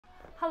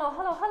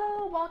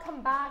Hello,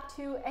 welcome back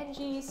to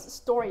Angie's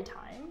story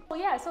time.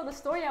 So the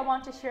story I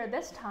want to share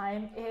this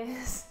time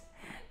is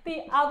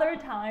the other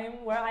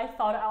time where I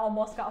thought I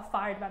almost got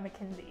fired by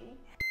McKinsey.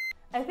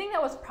 I think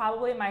that was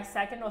probably my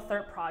second or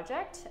third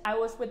project. I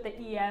was with the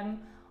EM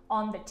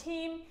on the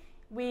team.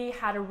 We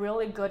had a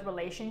really good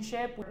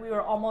relationship. We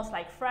were almost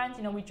like friends,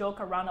 we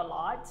joke around a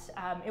lot.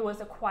 It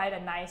was quite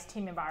a nice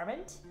team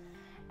environment.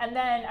 And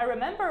then I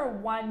remember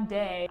one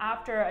day,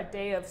 after a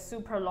day of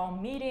super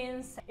long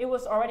meetings, it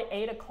was already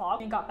 8 o'clock.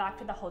 We got back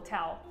to the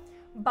hotel.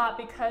 But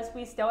because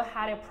we still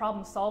had a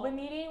problem-solving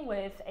meeting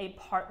with a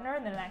partner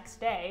the next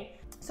day,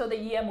 so the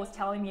EM was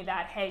telling me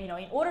that, hey,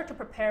 in order to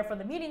prepare for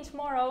the meeting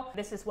tomorrow,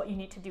 this is what you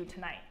need to do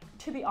tonight.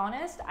 To be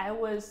honest, I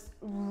was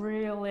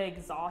really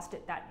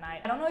exhausted that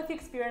night. I don't know if you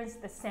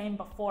experienced the same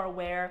before,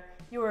 where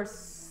you were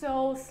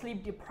so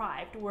sleep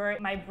deprived, where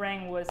my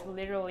brain was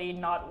literally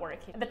not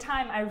working. At the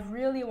time, I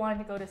really wanted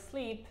to go to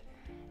sleep,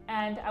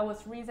 and I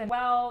was reasoning,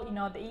 well,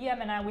 the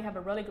EM and I, we have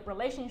a really good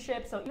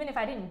relationship, so even if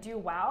I didn't do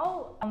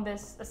well on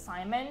this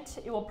assignment,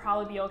 it will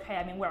probably be okay.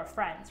 I mean, we're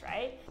friends,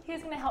 right?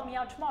 He's gonna help me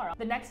out tomorrow.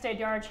 The next day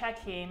during our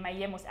check-in, my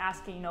EM was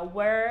asking,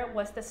 where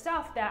was the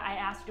stuff that I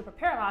asked you to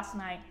prepare last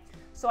night?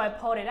 So I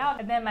pulled it out,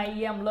 and then my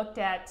EM looked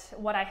at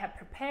what I had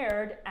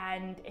prepared,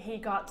 and he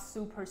got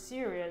super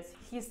serious.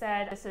 He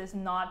said, this is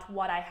not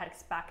what I had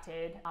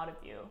expected out of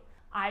you.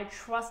 I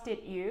trusted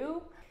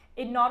you.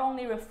 It not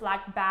only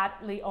reflected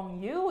badly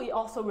on you, it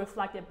also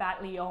reflected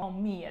badly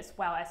on me as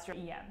well as your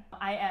EM.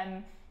 I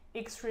am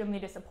extremely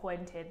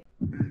disappointed.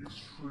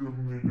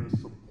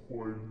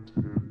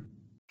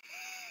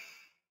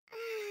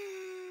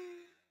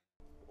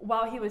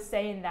 While he was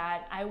saying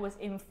that, I was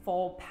in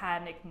full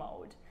panic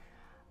mode.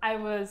 I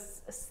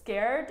was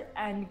scared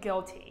and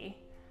guilty.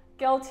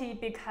 Guilty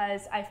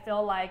because I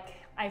feel like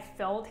I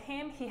failed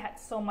him. He had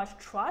so much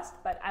trust,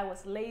 but I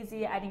was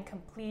lazy. I didn't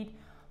complete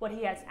what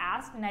he has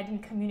asked, and I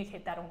didn't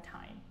communicate that on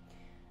time.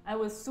 I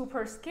was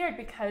super scared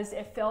because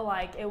it felt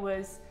like it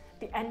was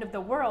the end of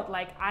the world.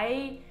 Like,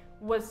 I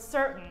was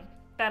certain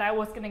that I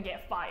was gonna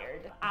get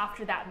fired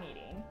after that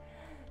meeting.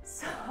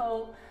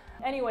 So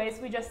anyways,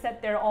 we just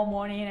sat there all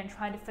morning and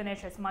tried to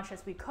finish as much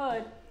as we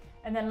could.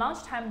 And then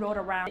lunchtime rolled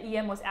around. The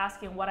EM was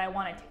asking what I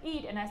wanted to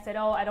eat, and I said,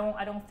 oh, I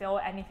don't feel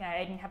anything.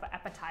 I didn't have an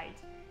appetite.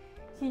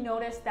 He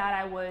noticed that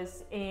I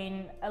was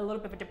in a little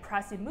bit of a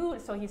depressing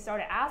mood, so he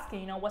started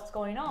asking, what's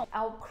going on?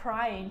 Out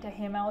crying to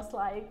him, I was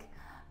like,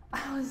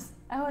 I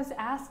was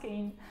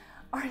asking,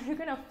 are you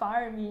gonna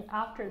fire me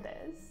after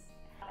this?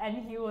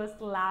 And he was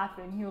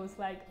laughing. He was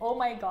like, oh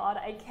my God,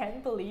 I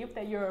can't believe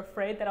that you're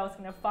afraid that I was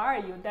gonna fire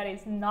you. That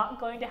is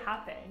not going to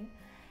happen.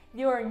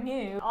 You're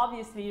new.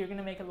 Obviously, you're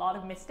gonna make a lot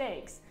of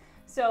mistakes.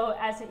 So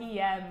as an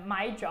EM,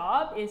 my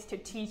job is to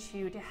teach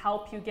you, to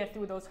help you get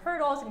through those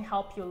hurdles and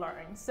help you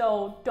learn.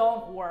 So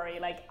don't worry,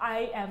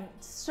 I am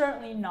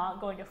certainly not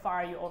going to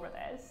fire you over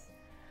this.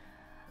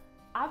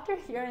 After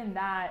hearing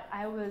that,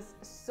 I was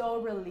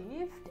so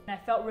relieved, and I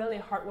felt really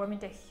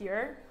heartwarming to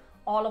hear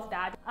all of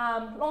that.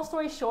 Long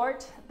story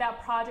short,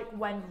 that project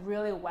went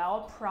really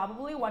well.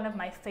 Probably one of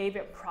my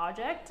favorite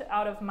projects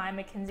out of my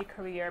McKinsey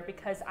career,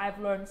 because I've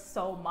learned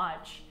so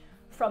much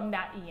from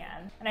that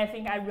EM. And I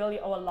think I really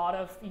owe a lot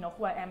of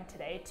who I am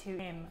today to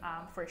him,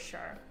 for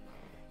sure.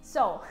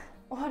 So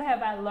what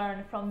have I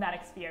learned from that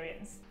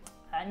experience?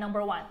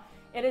 Number one,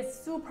 it is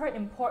super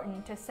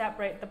important to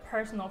separate the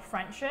personal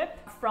friendship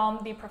from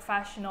the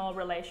professional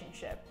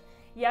relationship.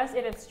 Yes,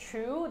 it is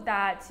true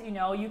that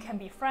you can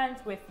be friends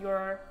with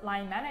your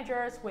line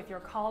managers, with your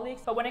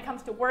colleagues, but when it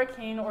comes to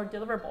working or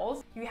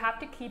deliverables, you have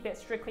to keep it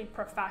strictly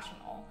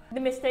professional.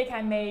 The mistake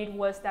I made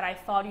was that I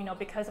thought,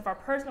 because of our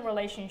personal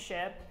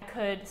relationship, I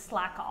could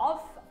slack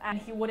off and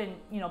he wouldn't,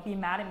 be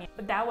mad at me.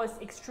 But that was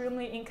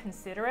extremely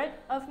inconsiderate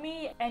of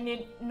me, and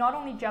it not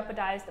only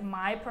jeopardized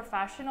my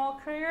professional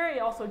career, it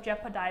also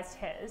jeopardized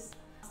his.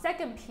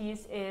 Second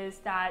piece is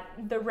that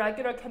the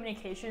regular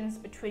communications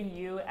between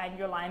you and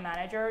your line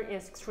manager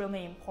is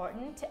extremely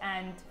important,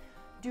 and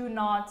do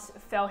not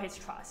fail his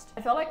trust.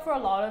 I feel like for a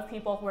lot of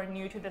people who are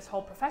new to this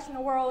whole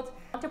professional world,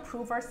 we want to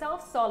prove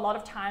ourselves. So a lot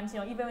of times,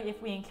 even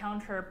if we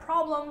encounter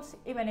problems,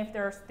 even if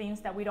there's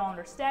things that we don't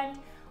understand,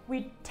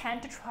 we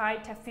tend to try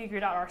to figure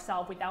it out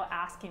ourselves without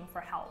asking for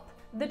help.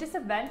 The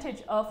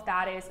disadvantage of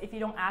that is if you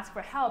don't ask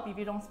for help, if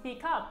you don't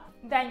speak up,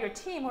 then your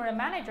team or your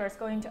manager is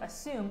going to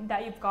assume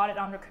that you've got it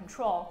under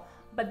control.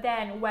 But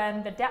then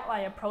when the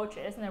deadline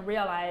approaches and they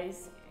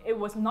realize it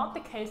was not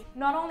the case,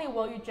 not only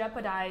will you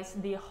jeopardize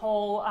the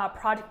whole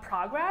project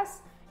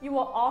progress, you will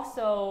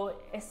also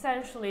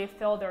essentially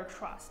fail their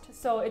trust.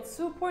 So it's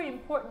super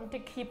important to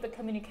keep the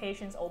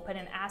communications open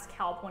and ask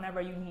help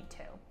whenever you need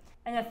to.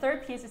 And the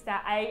third piece is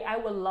that I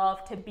would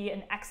love to be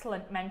an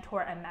excellent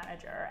mentor and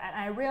manager. And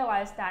I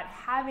realized that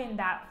having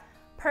that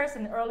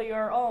person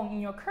earlier on in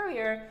your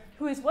career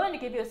who is willing to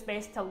give you a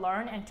space to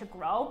learn and to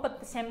grow, but at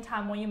the same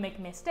time, when you make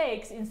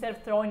mistakes, instead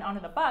of throwing under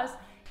the bus,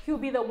 he'll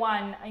be the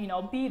one,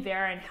 be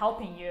there and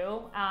helping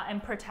you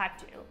and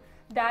protect you.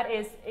 That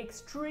is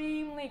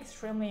extremely,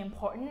 extremely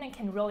important and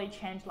can really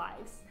change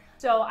lives.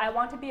 So I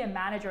want to be a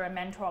manager and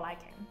mentor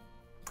like him.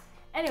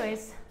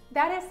 Anyways,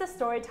 that is the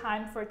story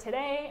time for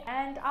today,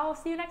 and I'll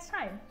see you next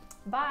time.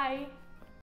 Bye.